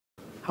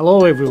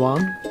Hello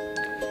everyone.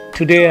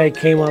 Today I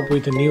came up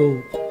with a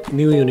new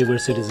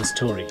university's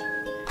story.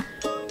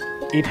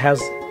 It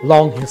has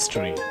long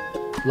history.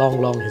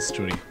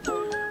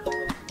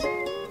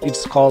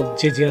 It's called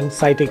Zhejiang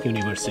Sci-Tech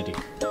University.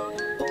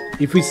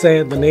 If we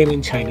say the name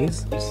in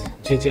Chinese, it's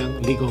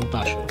Zhejiang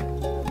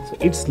Ligong-Dashui. So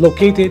it's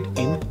located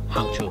in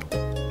Hangzhou.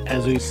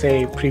 As we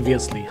say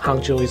previously,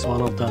 Hangzhou is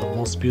one of the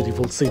most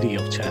beautiful city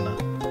of China,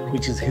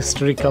 which is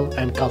historical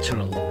and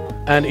cultural,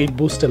 and it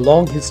boasts a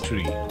long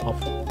history of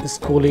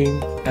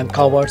schooling and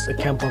covers a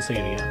campus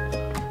area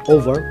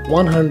over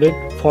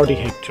 140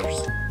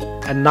 hectares.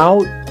 And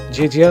now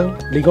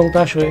Zhejiang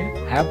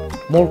Ligong-Dashui have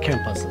more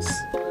campuses.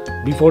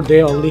 Before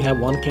they only have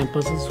one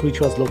campus which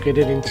was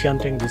located in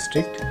Qiantang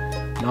district.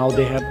 Now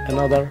they have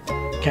another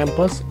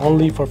campus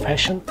only for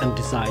fashion and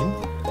design,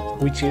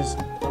 which is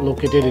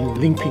located in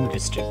Lingping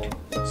district.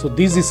 So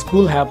these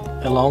schools have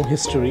a long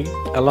history.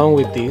 Along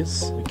with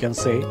this, we can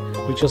say,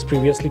 which was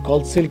previously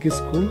called Silk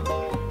School,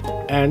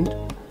 and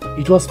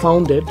it was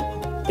founded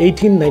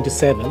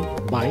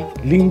 1897 by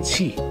Lin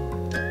Qi,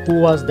 who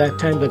was that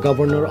time the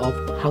governor of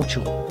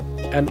Hangzhou,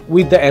 and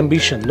with the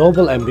ambition,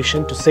 noble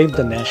ambition to save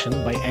the nation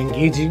by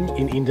engaging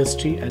in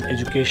industry and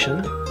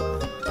education.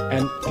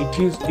 And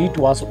it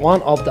was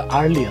one of the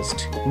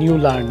earliest new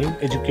learning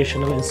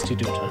educational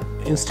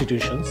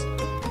institutions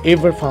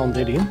ever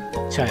founded in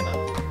China.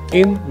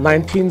 In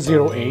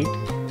 1908,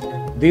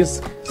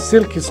 this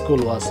Silk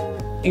School was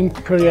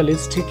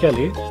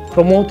imperialistically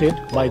promoted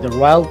by the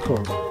royal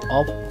court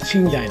of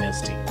Qing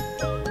dynasty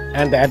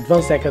and the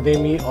Advanced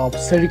Academy of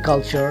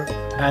Sericulture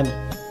and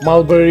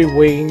Mulberry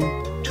weighing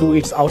to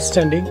its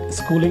outstanding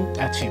schooling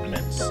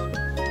achievements.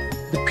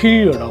 The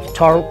period of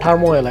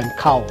turmoil and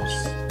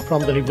chaos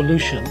from the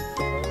revolution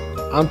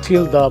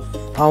until the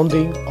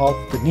founding of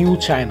the new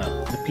China,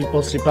 the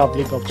People's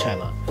Republic of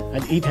China,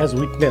 and it has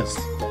witnessed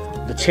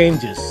the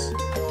changes.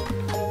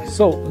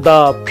 So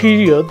the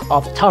period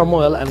of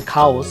turmoil and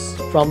chaos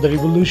from the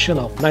revolution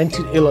of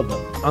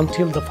 1911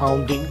 until the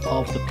founding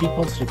of the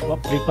People's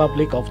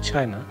Republic of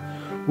China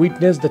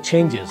witnessed the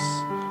changes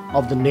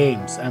of the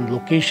names and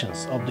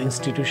locations of the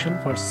institution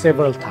for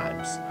several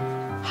times.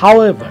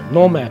 However,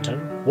 no matter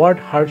what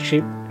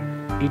hardship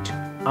it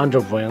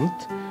underwent,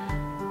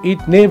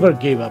 it never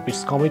gave up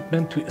its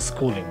commitment to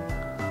schooling.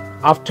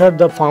 After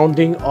the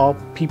founding of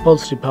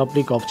People's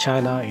Republic of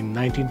China in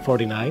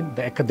 1949,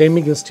 the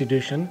academic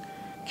institution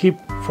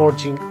kept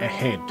forging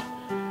ahead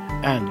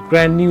and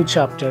grand new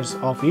chapters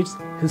of its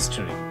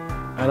history.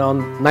 And on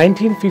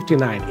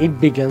 1959, it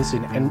begins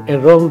in an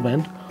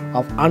enrollment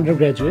of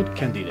undergraduate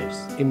candidates.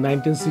 In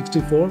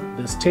 1964,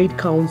 the State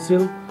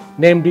Council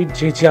named it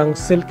Zhejiang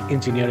Silk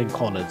Engineering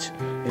College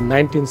in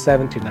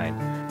 1979,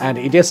 and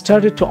it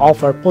started to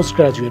offer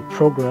postgraduate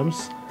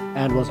programs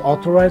and was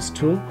authorized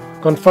to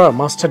confer a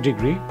master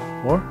degree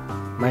for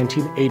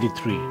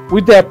 1983.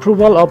 With the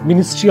approval of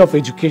Ministry of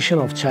Education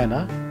of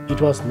China, it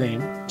was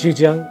named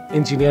Zhejiang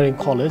Engineering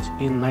College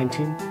in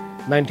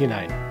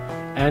 1999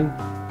 and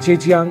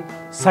Zhejiang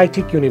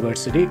Sci-Tech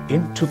University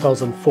in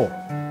 2004.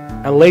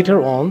 And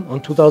later on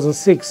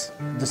 2006,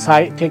 the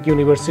Sci-Tech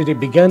University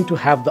began to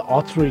have the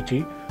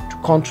authority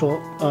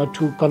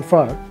to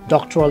confer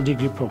doctoral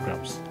degree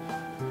programs.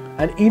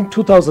 And in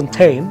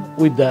 2010,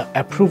 with the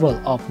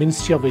approval of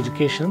Ministry of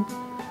Education,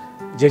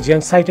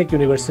 Zhejiang Sci-Tech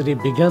University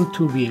began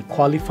to be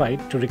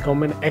qualified to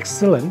recommend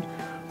excellent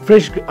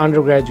fresh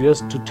undergraduates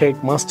to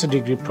take master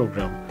degree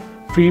program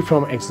free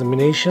from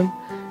examination.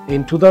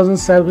 In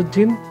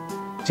 2017,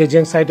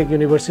 Zhejiang Sci-Tech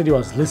University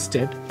was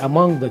listed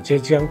among the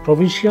Zhejiang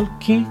Provincial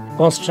Key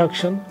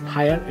Construction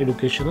Higher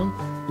Educational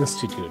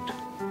Institute.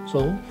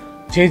 So,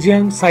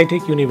 Zhejiang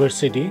Sci-Tech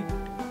University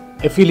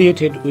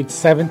affiliated with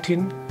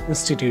 17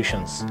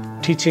 institutions,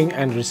 teaching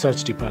and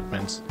research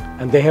departments,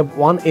 and they have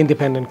one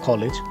independent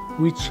college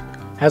which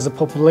has a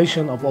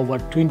population of over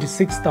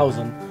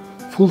 26,000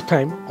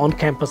 full-time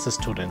on-campus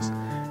students,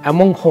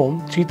 among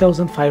whom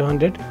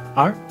 3,500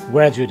 are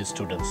graduate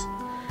students.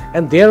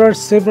 And there are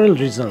several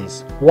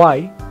reasons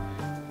why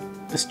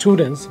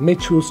students may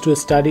choose to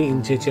study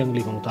in Zhejiang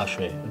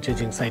Ligong-Dashui,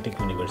 Zhejiang Sci-Tech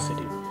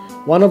University.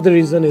 One of the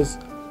reasons is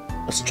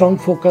a strong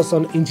focus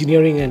on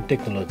engineering and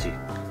technology.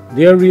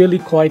 They are really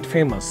quite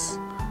famous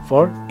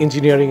for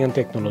engineering and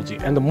technology,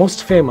 and the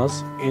most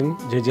famous in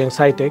Zhejiang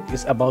Sci-Tech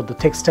is about the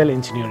textile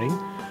engineering,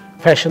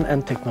 fashion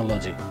and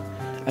technology.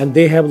 And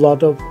they have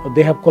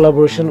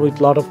collaboration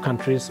with a lot of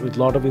countries, with a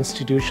lot of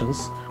institutions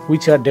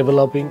which are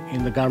developing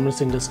in the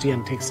garments industry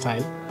and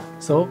textile.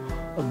 So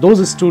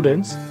those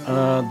students,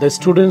 the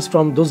students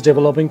from those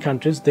developing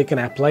countries, they can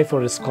apply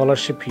for a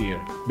scholarship here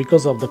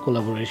because of the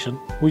collaboration,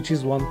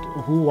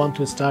 who want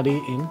to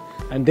study in,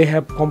 and they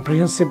have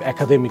comprehensive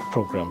academic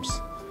programs.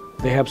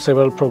 They have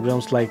several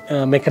programs like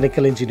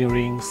mechanical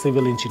engineering,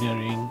 civil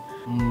engineering,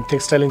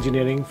 textile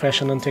engineering,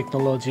 fashion and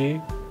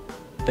technology,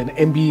 then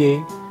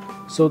MBA.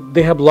 So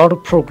they have a lot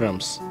of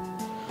programs,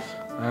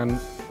 and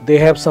they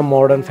have some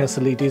modern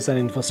facilities and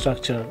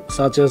infrastructure,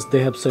 such as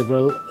they have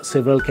several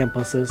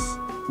campuses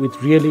with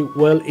really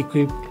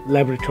well-equipped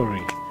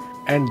laboratory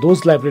and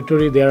those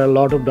laboratory there are a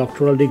lot of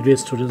doctoral degree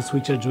students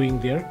which are doing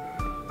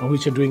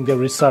their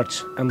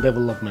research and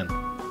development,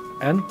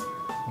 and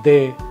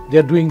they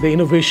are doing the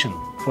innovation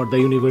for the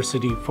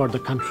university, for the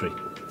country.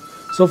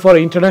 So for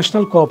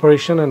international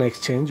cooperation and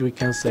exchange, we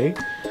can say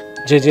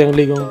Zhejiang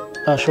Ligong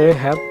Daxue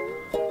have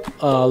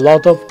a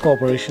lot of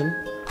cooperation.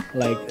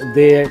 Like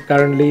they are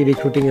currently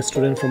recruiting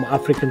students from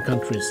African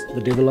countries,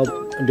 the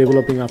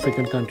developing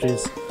African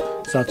countries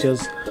such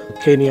as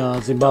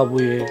Kenya,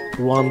 Zimbabwe,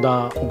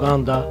 Rwanda,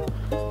 Uganda,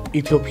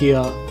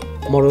 Ethiopia,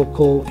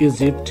 Morocco,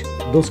 Egypt.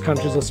 Those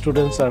countries of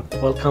students are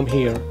welcome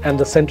here. And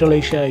the Central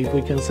Asia, if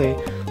we can say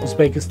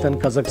Uzbekistan,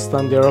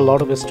 Kazakhstan, there are a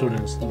lot of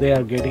students. They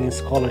are getting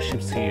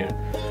scholarships here.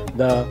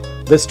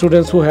 The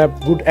students who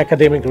have good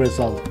academic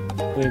result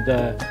with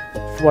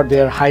for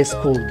their high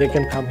school, they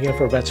can come here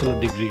for bachelor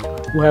degree.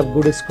 Who have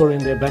good score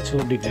in their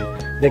bachelor degree,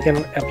 they can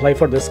apply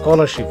for the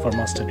scholarship for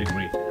master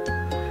degree.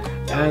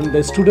 And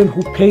the student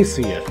who pays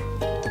here,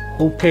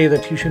 who pay the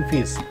tuition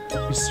fees,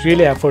 it's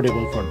really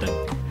affordable for them.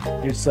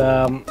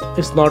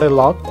 It's not a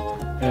lot.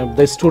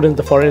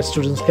 The foreign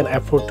students can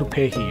afford to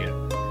pay here.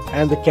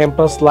 And the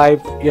campus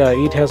life, yeah,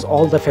 it has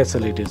all the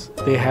facilities.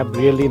 They have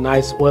really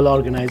nice,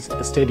 well-organized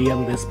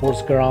stadium, the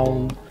sports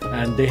ground,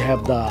 and they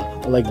have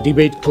the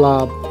debate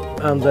club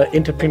and the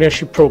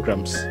entrepreneurship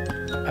programs.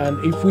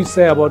 And if we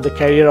say about the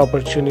career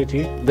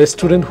opportunity, the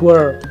students who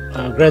are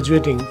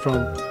graduating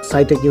from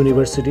Sci-Tech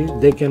University,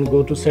 they can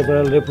go to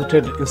several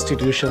reputed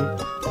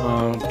institutions,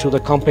 to the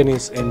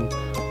companies in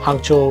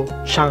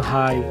Hangzhou,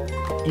 Shanghai,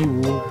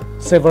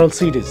 Yiwu, several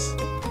cities.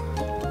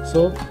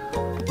 So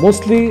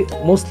mostly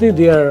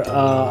they are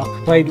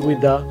occupied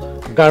with the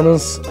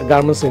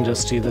garments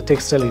industry, the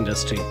textile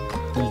industry.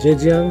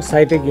 Zhejiang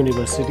Sci-Tech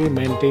University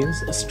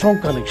maintains a strong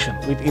connection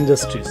with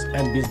industries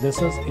and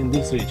businesses in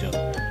this region,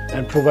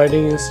 and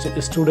providing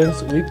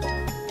students with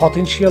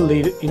potential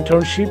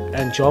internship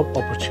and job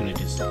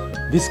opportunities.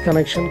 This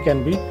connection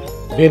can be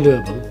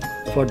valuable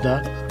for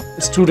the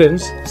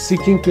students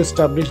seeking to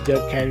establish their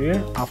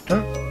career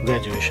after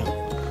graduation.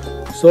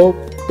 So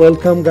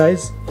welcome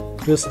guys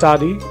to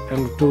study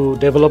and to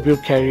develop your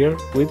career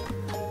with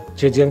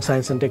Zhejiang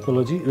Science and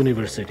Technology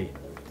University.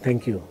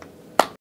 Thank you.